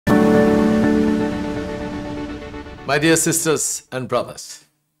My dear sisters and brothers,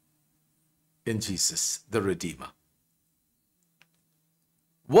 in Jesus, the Redeemer.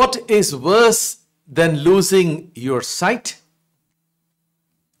 What is worse than losing your sight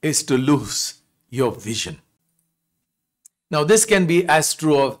is to lose your vision. Now, this can be as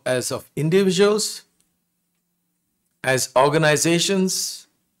true as of individuals, as organizations,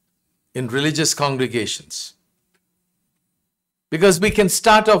 in religious congregations. Because we can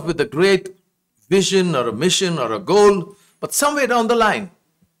start off with a great vision or a mission or a goal, but somewhere down the line,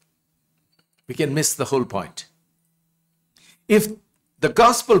 we can miss the whole point. If the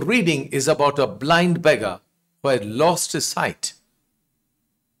gospel reading is about a blind beggar who had lost his sight,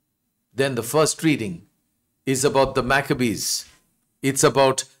 then the first reading is about the Maccabees. It's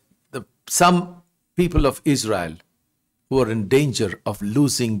about some people of Israel who are in danger of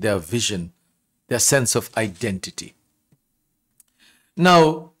losing their vision, their sense of identity.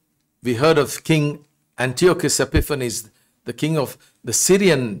 Now, we heard of King Antiochus Epiphanes, the king of the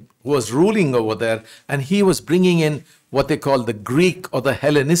Syrian who was ruling over there, and he was bringing in what they call the Greek or the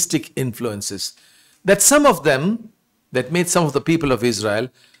Hellenistic influences, that some of them, that made some of the people of Israel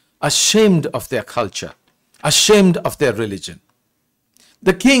ashamed of their culture, ashamed of their religion.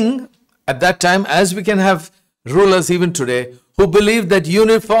 The king at that time, as we can have rulers even today, who believed that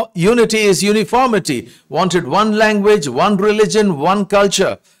unity is uniformity, wanted one language, one religion, one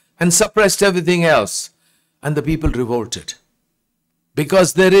culture, and suppressed everything else. And the people revolted.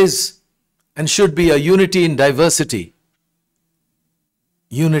 Because there is and should be a unity in diversity.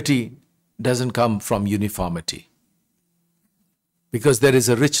 Unity doesn't come from uniformity. Because there is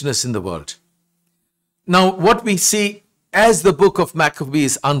a richness in the world. Now, what we see as the book of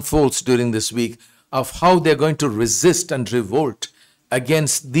Maccabees unfolds during this week, of how they're going to resist and revolt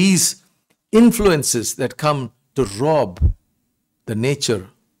against these influences that come to rob the nature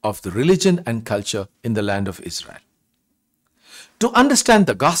of the religion and culture in the land of Israel. To understand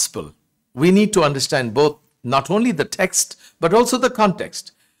the gospel, we need to understand both not only the text, but also the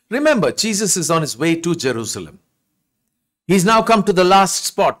context. Remember, Jesus is on his way to Jerusalem. He's now come to the last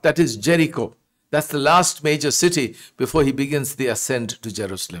spot, that is Jericho. That's the last major city before he begins the ascent to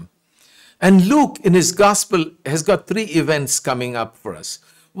Jerusalem. And Luke, in his gospel, has got three events coming up for us.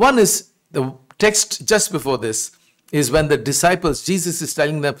 One is, the text just before this, is when the disciples, Jesus is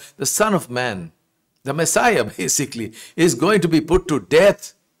telling them, the Son of Man, the Messiah basically, is going to be put to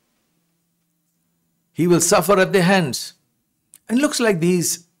death. He will suffer at their hands. And it looks like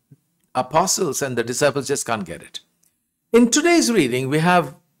these apostles and the disciples just can't get it. In today's reading, we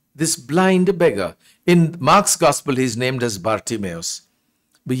have this blind beggar. In Mark's gospel, he's named as Bartimaeus.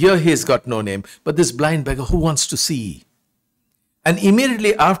 But here he's got no name, but this blind beggar who wants to see. And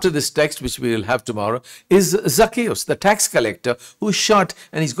immediately after this text, which we will have tomorrow, is Zacchaeus, the tax collector, who's short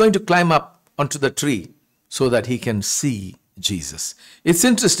and he's going to climb up onto the tree so that he can see Jesus. It's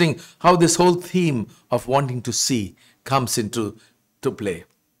interesting how this whole theme of wanting to see comes into play.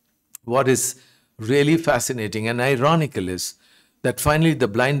 What is really fascinating and ironical is that finally the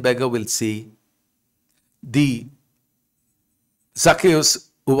blind beggar will see. The Zacchaeus,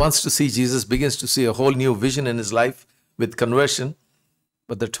 who wants to see Jesus, begins to see a whole new vision in his life with conversion.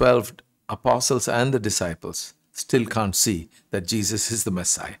 But the 12 apostles and the disciples still can't see that Jesus is the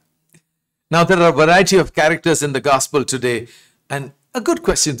Messiah. Now, there are a variety of characters in the gospel today. And a good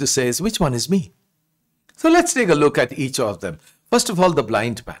question to say is, which one is me? So let's take a look at each of them. First of all, the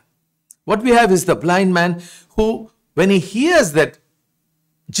blind man. What we have is the blind man who, when he hears that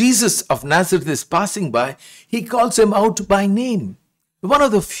Jesus of Nazareth is passing by, he calls him out by name. One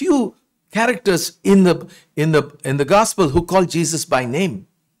of the few characters in the gospel who call Jesus by name.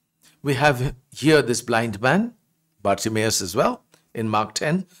 We have here this blind man, Bartimaeus as well, in Mark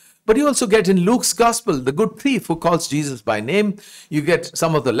 10. But you also get in Luke's gospel, the good thief who calls Jesus by name. You get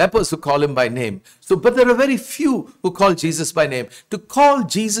some of the lepers who call him by name. But there are very few who call Jesus by name. To call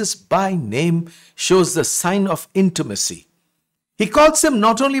Jesus by name shows the sign of intimacy. He calls him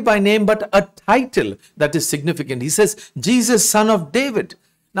not only by name, but a title that is significant. He says, Jesus, son of David.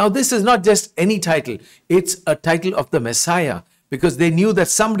 Now, this is not just any title. It's a title of the Messiah, because they knew that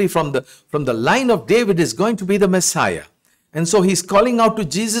somebody from the line of David is going to be the Messiah. And so he's calling out to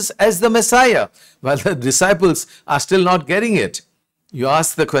Jesus as the Messiah, while the disciples are still not getting it. You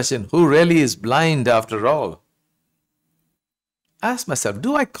ask the question, who really is blind after all? Ask myself,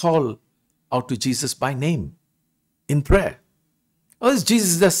 do I call out to Jesus by name in prayer? Or is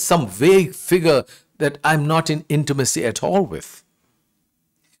Jesus just some vague figure that I'm not in intimacy at all with?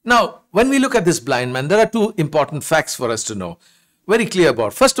 Now, when we look at this blind man, there are two important facts for us to know. Very clear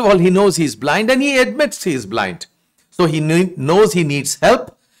about. First of all, he knows he's blind and he admits he is blind. So he knows he needs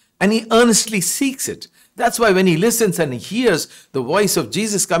help and he earnestly seeks it. That's why when he listens and he hears the voice of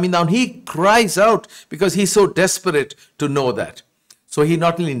Jesus coming down, he cries out because he's so desperate to know that. So he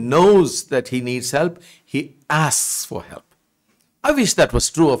not only knows that he needs help, he asks for help. I wish that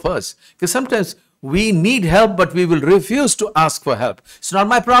was true of us, because sometimes we need help, but we will refuse to ask for help. It's not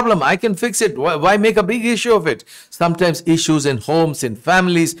my problem. I can fix it. Why make a big issue of it? Sometimes issues in homes, in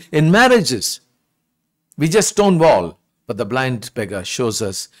families, in marriages. We just stonewall. But the blind beggar shows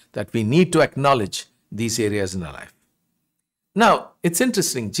us that we need to acknowledge these areas in our life. Now, it's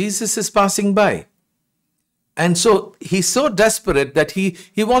interesting. Jesus is passing by. And so he's so desperate that he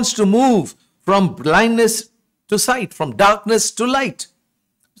wants to move from blindness to sight, from darkness to light.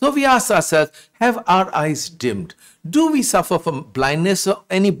 So we ask ourselves, have our eyes dimmed? Do we suffer from blindness or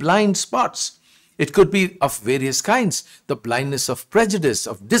any blind spots? It could be of various kinds. The blindness of prejudice,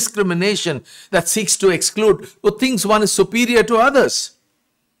 of discrimination that seeks to exclude who thinks one is superior to others.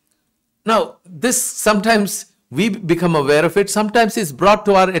 Now, this sometimes we become aware of it. Sometimes it's brought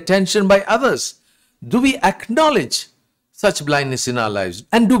to our attention by others. Do we acknowledge such blindness in our lives?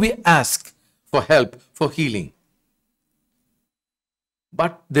 And do we ask for help, for healing?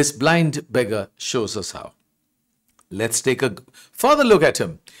 But this blind beggar shows us how. Let's take a further look at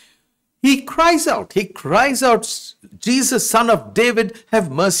him. He cries out, Jesus, Son of David, have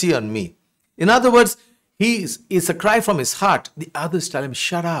mercy on me. In other words, it's a cry from his heart. The others tell him,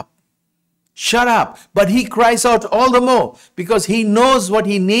 shut up. Shut up. But he cries out all the more because he knows what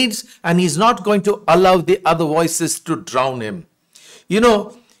he needs and he's not going to allow the other voices to drown him. You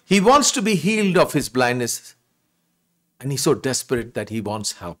know, he wants to be healed of his blindness and he's so desperate that he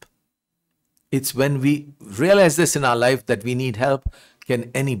wants help. It's when we realize this in our life that we need help,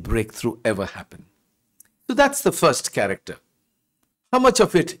 can any breakthrough ever happen. So that's the first character. How much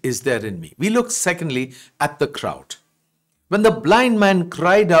of it is there in me? We look secondly at the crowd. When the blind man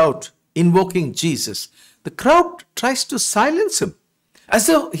cried out, invoking Jesus, the crowd tries to silence him, as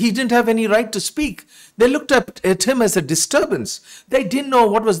though he didn't have any right to speak. They looked at him as a disturbance. They didn't know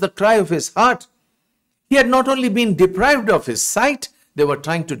what was the cry of his heart. He had not only been deprived of his sight, they were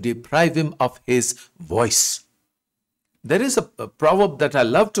trying to deprive him of his voice. There is a proverb that I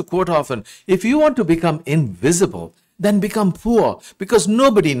love to quote often. If you want to become invisible, then become poor, because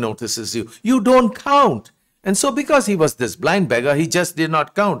nobody notices you. You don't count. And so because he was this blind beggar, he just did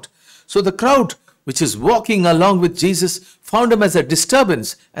not count. So the crowd, which is walking along with Jesus, found him as a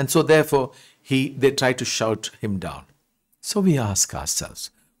disturbance. And so therefore, they tried to shout him down. So we ask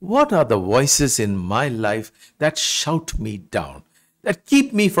ourselves, what are the voices in my life that shout me down? That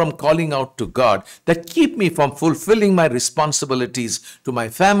keep me from calling out to God, that keep me from fulfilling my responsibilities to my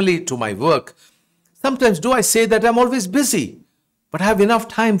family, to my work. Sometimes do I say that I'm always busy, but I have enough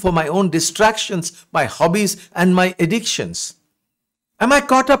time for my own distractions, my hobbies, and my addictions? Am I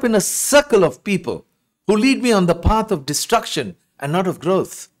caught up in a circle of people who lead me on the path of destruction and not of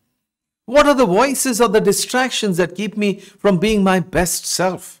growth? What are the voices or the distractions that keep me from being my best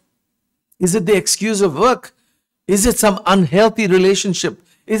self? Is it the excuse of work? Is it some unhealthy relationship?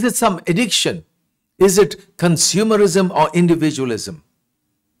 Is it some addiction? Is it consumerism or individualism?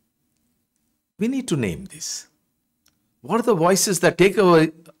 We need to name these. What are the voices that take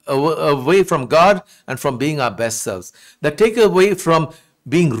away from God and from being our best selves? That take away from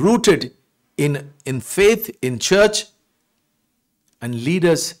being rooted in faith, in church, and lead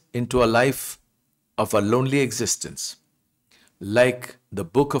us into a life of a lonely existence. Like the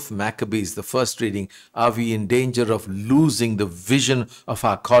book of Maccabees, the first reading, are we in danger of losing the vision of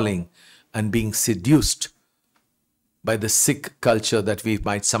our calling and being seduced by the sick culture that we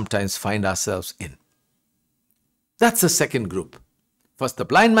might sometimes find ourselves in? That's the second group. First the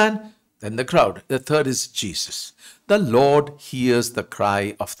blind man, then the crowd. The third is Jesus. The Lord hears the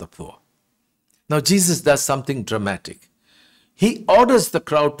cry of the poor. Now Jesus does something dramatic. He orders the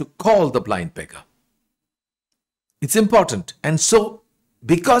crowd to call the blind beggar. It's important. And so,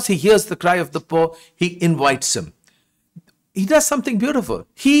 because he hears the cry of the poor, he invites him. He does something beautiful.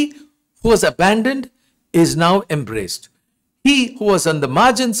 He who was abandoned is now embraced. He who was on the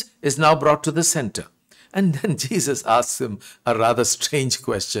margins is now brought to the center. And then Jesus asks him a rather strange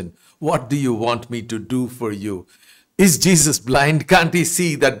question. What do you want me to do for you? Is Jesus blind? Can't he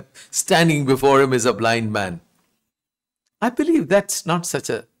see that standing before him is a blind man? I believe that's not such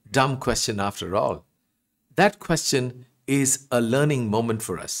a dumb question after all. That question is a learning moment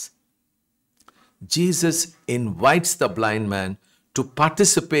for us. Jesus invites the blind man to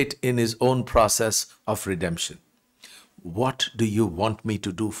participate in his own process of redemption. What do you want me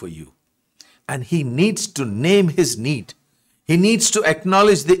to do for you? And he needs to name his need. He needs to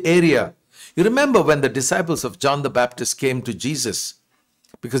acknowledge the area. You remember when the disciples of John the Baptist came to Jesus,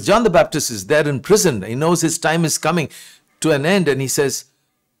 Because John the Baptist is there in prison. He knows his time is coming to an end, and he says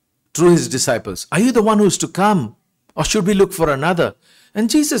through his disciples, are you the one who's to come, or should we look for another? And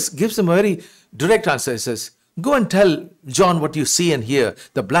Jesus gives them a very direct answer. He says, go and tell John what you see and hear.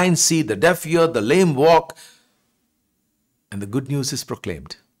 The blind see, the deaf hear, the lame walk, and the good news is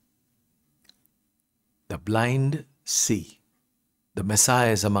proclaimed. The blind see. The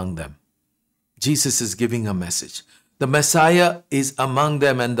Messiah is among them. Jesus is giving a message. The Messiah is among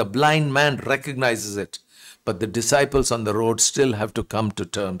them, and the blind man recognizes it. But the disciples on the road still have to come to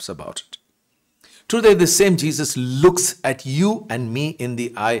terms about it. Today, the same Jesus looks at you and me in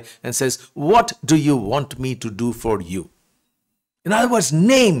the eye and says, what do you want me to do for you? In other words,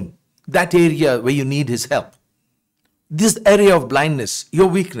 name that area where you need his help. This area of blindness, your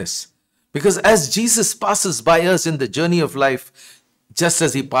weakness. Because as Jesus passes by us in the journey of life, just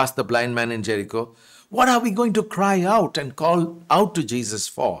as he passed the blind man in Jericho, what are we going to cry out and call out to Jesus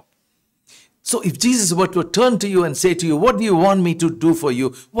for? So if Jesus were to turn to you and say to you, what do you want me to do for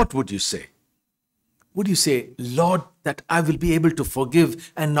you? What would you say? Would you say, Lord, that I will be able to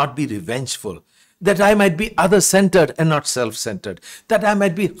forgive and not be revengeful, that I might be other-centered and not self-centered, that I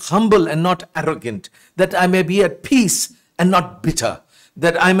might be humble and not arrogant, that I may be at peace and not bitter,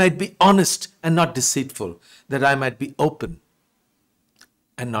 that I might be honest and not deceitful, that I might be open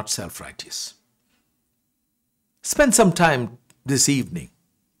and not self-righteous. Spend some time this evening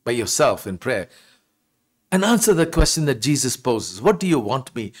by yourself in prayer and answer the question that Jesus poses. What do you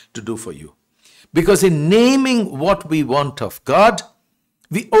want me to do for you? Because in naming what we want of God,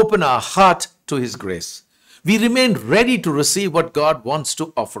 we open our heart to his grace. We remain ready to receive what God wants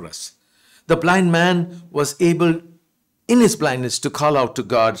to offer us. The blind man was able, in his blindness, to call out to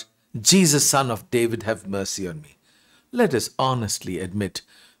God, Jesus, Son of David, have mercy on me. Let us honestly admit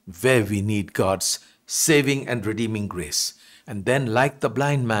where we need God's saving and redeeming grace. And then, like the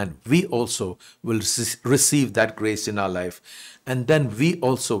blind man, we also will receive that grace in our life. And then we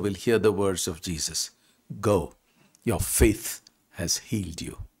also will hear the words of Jesus. Go, your faith has healed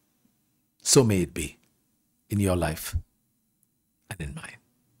you. So may it be in your life and in mine.